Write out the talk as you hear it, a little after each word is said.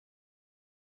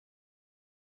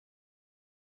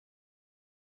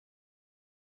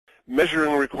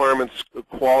Measuring requirements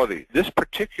quality. This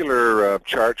particular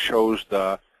chart shows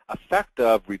the effect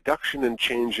of reduction in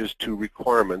changes to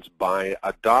requirements by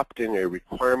adopting a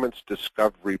requirements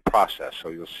discovery process. So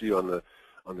you'll see on the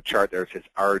chart there it says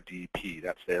RDP.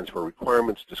 That stands for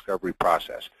Requirements Discovery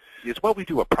Process. Is what we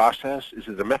do a process? Is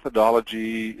it a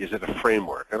methodology? Is it a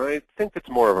framework? And I think it's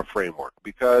more of a framework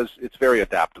because it's very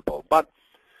adaptable. But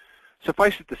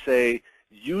suffice it to say,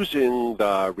 using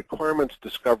the requirements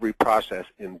discovery process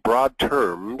in broad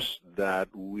terms that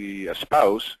we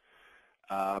espouse,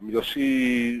 you'll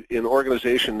see in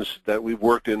organizations that we've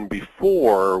worked in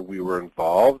before we were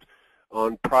involved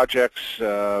on projects,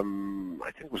 I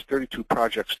think it was 32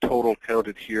 projects total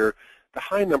counted here. The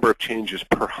high number of changes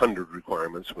per 100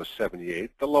 requirements was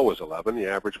 78. The low was 11. The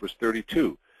average was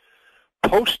 32.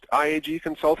 Post-IAG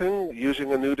consulting,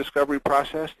 using a new discovery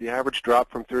process, the average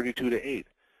dropped from 32 to 8.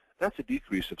 That's a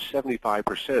decrease of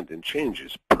 75% in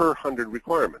changes per 100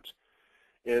 requirements.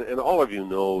 And all of you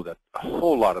know that a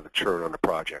whole lot of the churn on a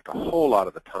project, a whole lot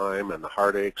of the time and the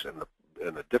heartaches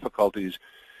and the difficulties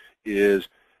is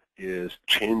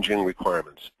changing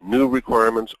requirements. New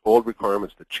requirements, old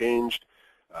requirements that changed.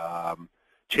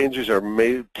 Changes are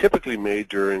typically made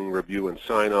during review and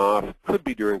sign-off, could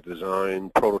be during design,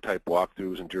 prototype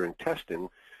walkthroughs, and during testing.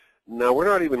 Now, we're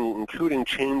not even including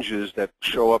changes that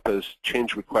show up as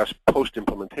change requests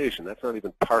post-implementation. That's not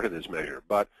even part of this measure.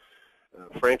 But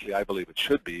frankly, I believe it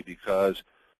should be because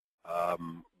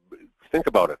think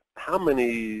about it. How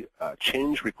many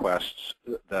change requests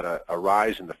that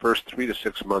arise in the first 3 to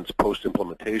 6 months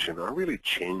post-implementation are really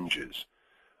changes?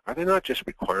 Are they not just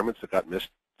requirements that got missed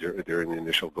during the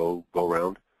initial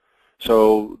go-round?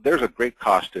 So there's a great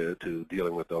cost to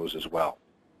dealing with those as well.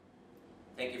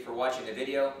 Thank you for watching the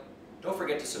video. Don't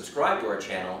forget to subscribe to our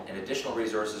channel, and additional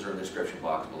resources are in the description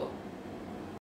box below.